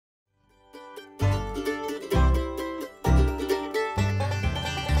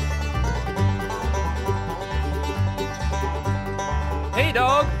Hey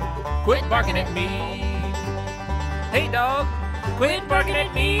dog, quit barking at me. Hey dog, quit barking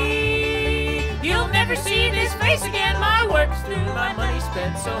at me. You'll never see this face again. My work's through, my money's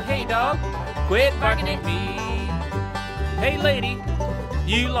spent. So hey dog, quit barking at me. Hey lady,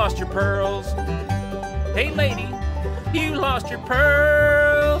 you lost your pearls. Hey lady, you lost your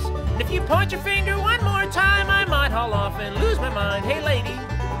pearls. And if you point your finger one more time, I might haul off and lose my mind. Hey lady,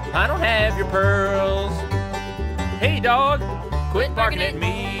 I don't have your pearls. Hey dog, quit barking at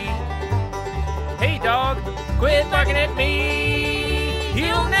me. Hey dog, quit barking at me.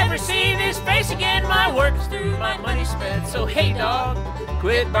 You'll never see this face again. My work's through, my money's spent. So hey dog,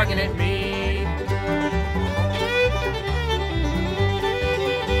 quit barking at me.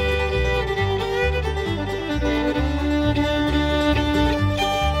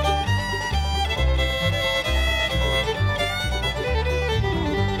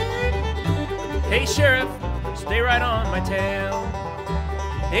 Hey sheriff, stay right on my tail.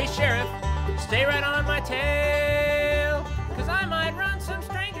 Hey sheriff, stay right on my tail.